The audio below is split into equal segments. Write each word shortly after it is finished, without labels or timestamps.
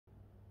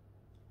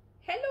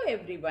Hello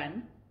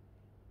everyone.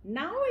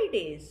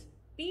 Nowadays,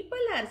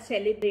 people are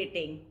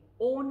celebrating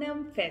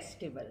Onam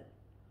Festival.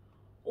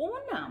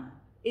 Onam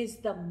is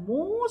the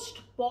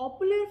most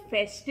popular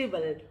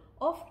festival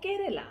of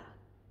Kerala.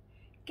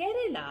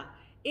 Kerala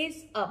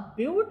is a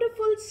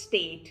beautiful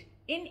state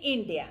in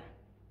India.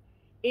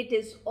 It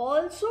is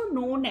also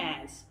known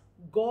as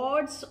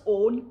God's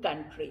own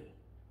country.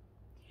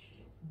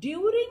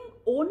 During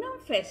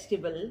Onam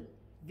Festival,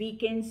 we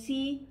can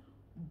see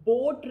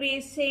boat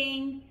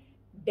racing,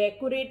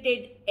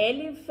 decorated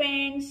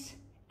elephants,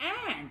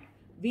 and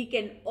we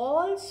can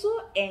also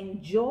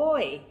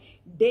enjoy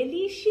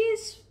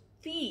delicious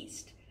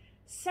feast,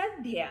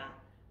 sadhya,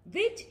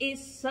 which is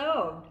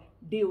served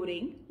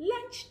during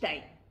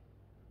lunchtime.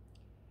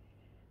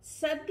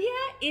 Sadhya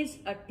is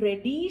a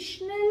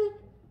traditional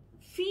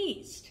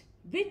feast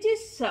which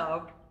is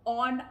served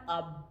on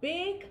a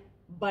big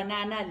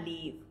banana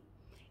leaf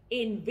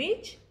in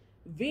which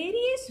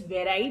various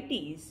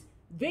varieties,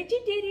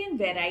 vegetarian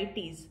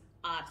varieties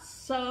are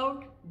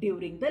served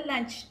during the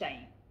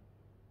lunchtime.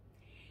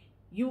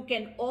 You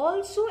can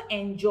also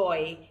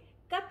enjoy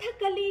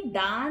Kathakali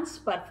dance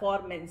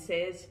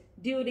performances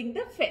during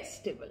the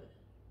festival.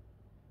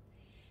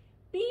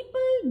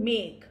 People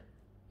make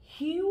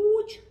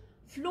huge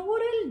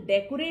floral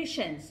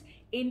decorations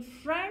in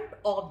front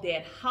of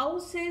their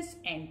houses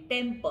and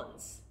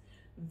temples,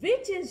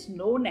 which is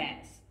known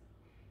as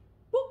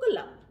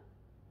Pukulam.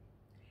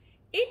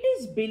 It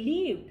is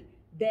believed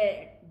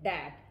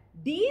that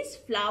these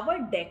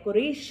flower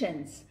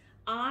decorations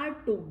are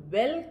to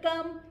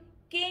welcome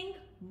King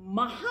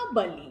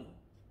Mahabali.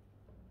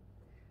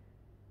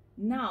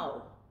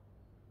 Now,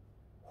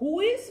 who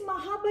is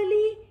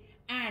Mahabali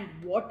and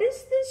what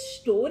is the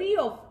story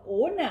of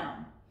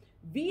Onam?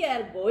 We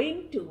are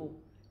going to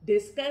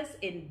discuss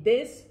in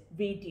this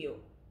video.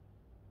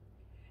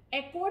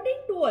 According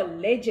to a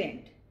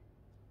legend,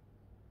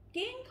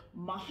 King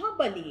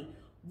Mahabali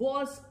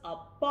was a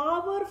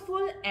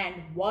powerful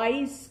and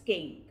wise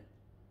king.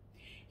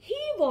 He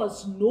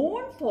was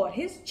known for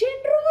his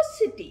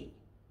generosity.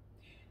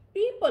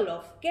 People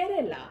of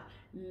Kerala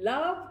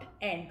loved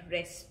and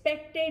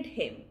respected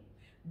him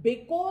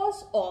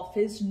because of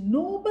his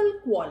noble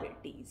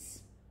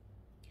qualities.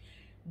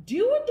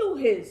 Due to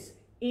his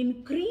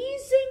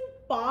increasing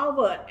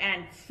power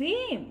and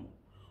fame,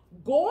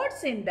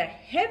 gods in the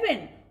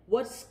heaven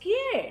were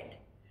scared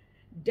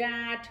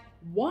that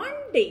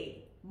one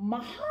day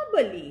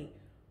Mahabali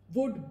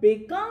would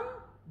become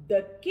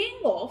the king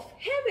of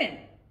heaven.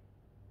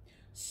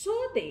 So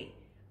they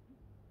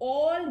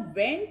all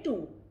went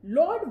to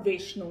Lord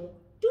Vishnu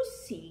to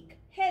seek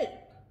help.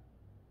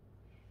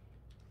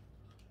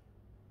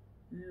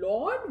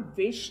 Lord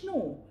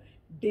Vishnu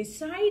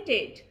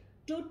decided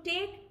to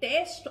take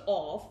test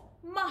of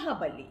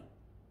Mahabali.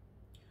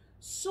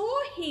 So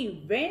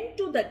he went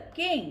to the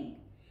king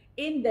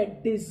in the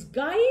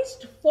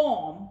disguised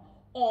form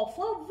of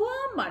a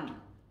Vaman.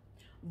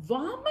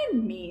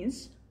 Vaman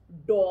means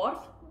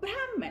dwarf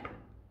Brahman.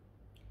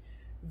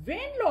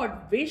 When Lord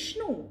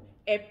Vishnu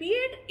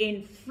appeared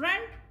in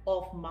front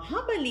of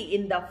Mahabali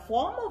in the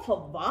form of a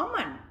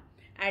Vaman,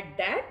 at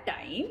that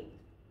time,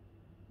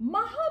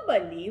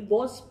 Mahabali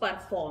was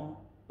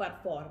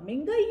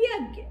performing a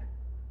yajna.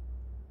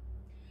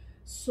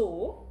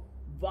 So,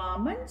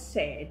 Vaman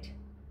said,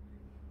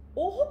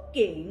 "O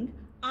king,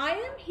 I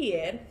am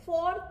here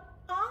for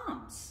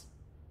alms."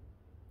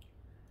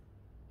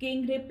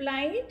 King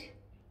replied,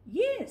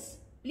 "Yes,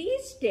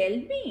 please tell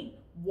me,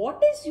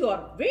 what is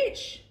your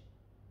wish?"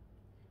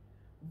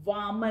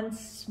 Vaman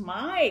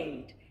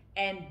smiled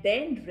and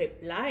then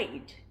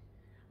replied,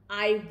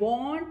 "I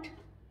want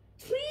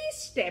 3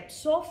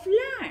 steps of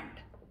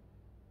land."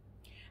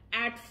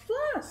 At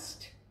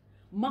first,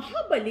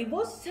 Mahabali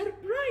was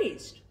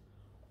surprised.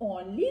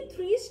 Only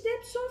 3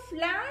 steps of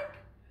land?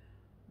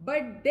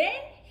 But then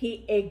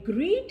he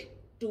agreed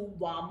to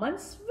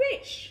Vaman's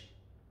wish.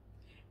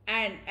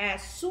 And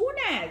as soon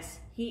as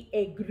he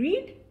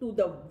agreed to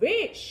the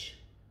wish,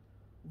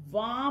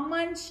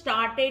 Vaman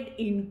started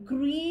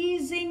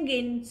increasing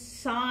in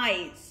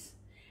size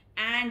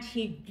and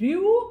he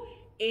grew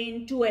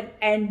into an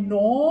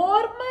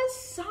enormous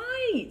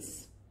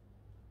size.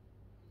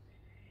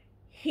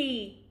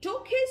 He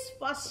took his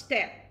first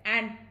step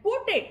and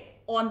put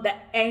it on the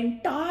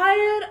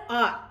entire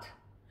earth.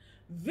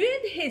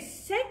 With his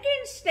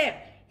second step,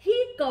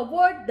 he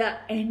covered the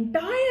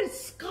entire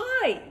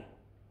sky.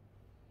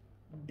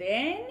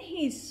 Then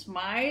he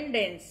smiled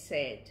and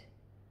said,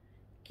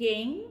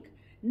 "King,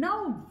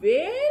 now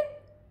where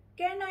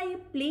can I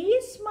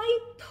place my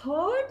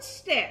third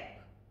step?"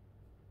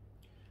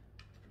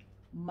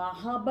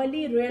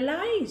 Mahabali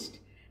realized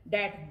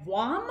that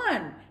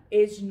Vaman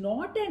is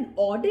not an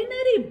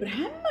ordinary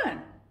Brahman.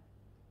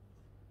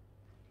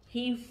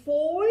 He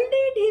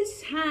folded his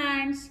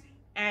hands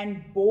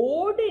and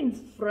bowed in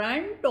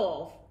front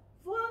of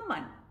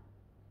Vaman.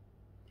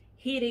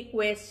 He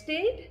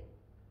requested,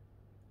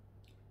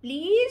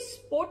 "Please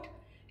put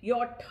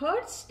your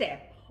third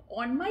step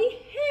on my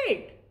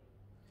head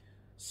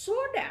so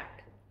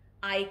that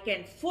I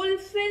can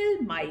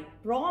fulfill my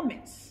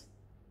promise.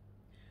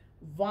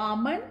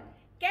 Vaman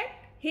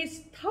kept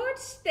his third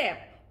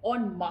step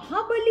on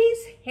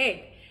Mahabali's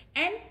head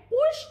and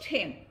pushed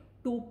him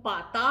to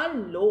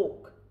Patal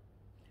Lok.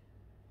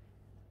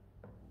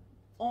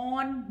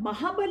 On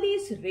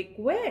Mahabali's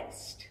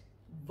request,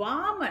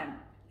 Vaman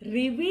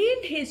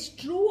revealed his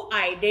true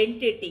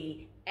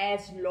identity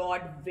as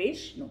Lord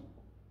Vishnu.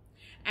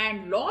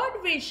 And Lord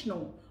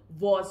Vishnu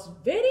was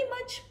very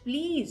much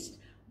pleased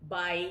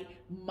by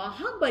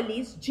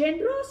Mahabali's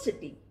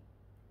generosity.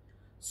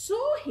 So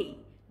he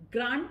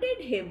granted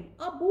him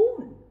a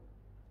boon.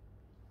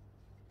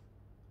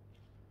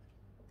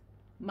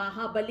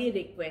 Mahabali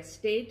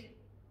requested,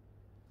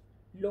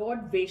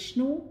 Lord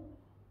Vishnu,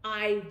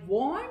 I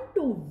want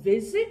to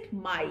visit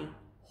my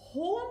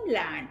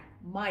homeland,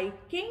 my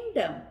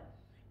kingdom,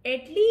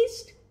 at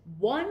least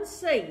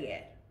once a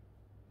year.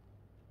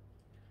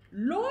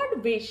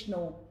 Lord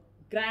Vishnu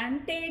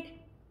granted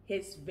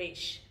his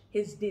wish,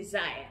 his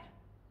desire.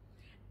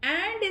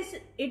 And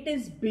it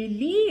is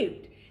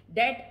believed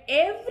that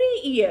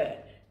every year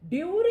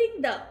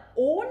during the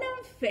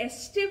Onam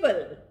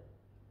Festival,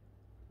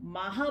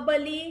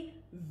 Mahabali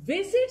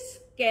visits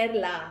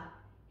Kerala,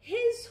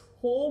 his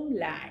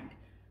homeland,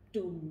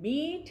 to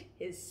meet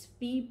his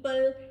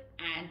people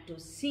and to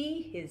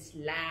see his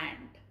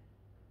land.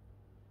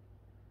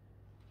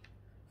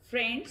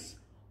 Friends,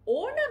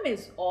 Onam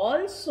is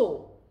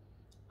also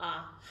a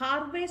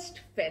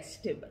harvest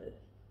festival.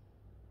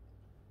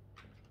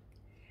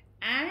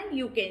 And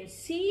you can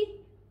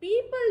see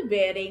people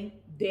wearing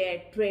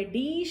their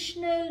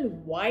traditional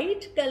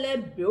white color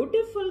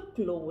beautiful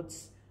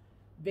clothes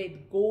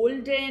with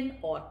golden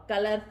or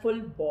colorful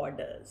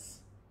borders.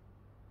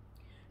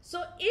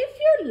 So if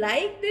you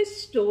like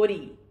this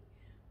story,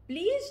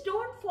 please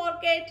don't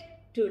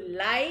forget to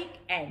like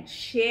and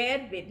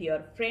share with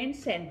your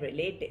friends and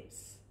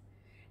relatives.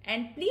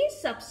 And please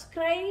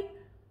subscribe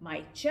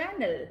my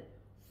channel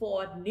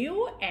for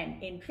new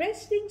and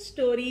interesting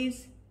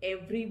stories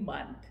every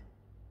month.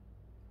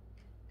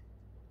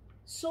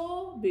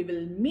 So we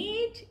will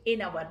meet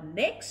in our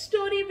next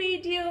story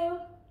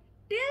video.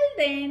 Till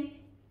then,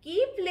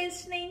 keep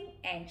listening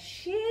and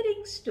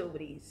sharing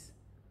stories.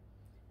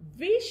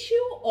 Wish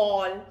you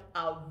all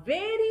a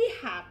very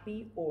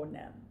happy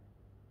Onam.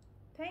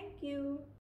 Thank you.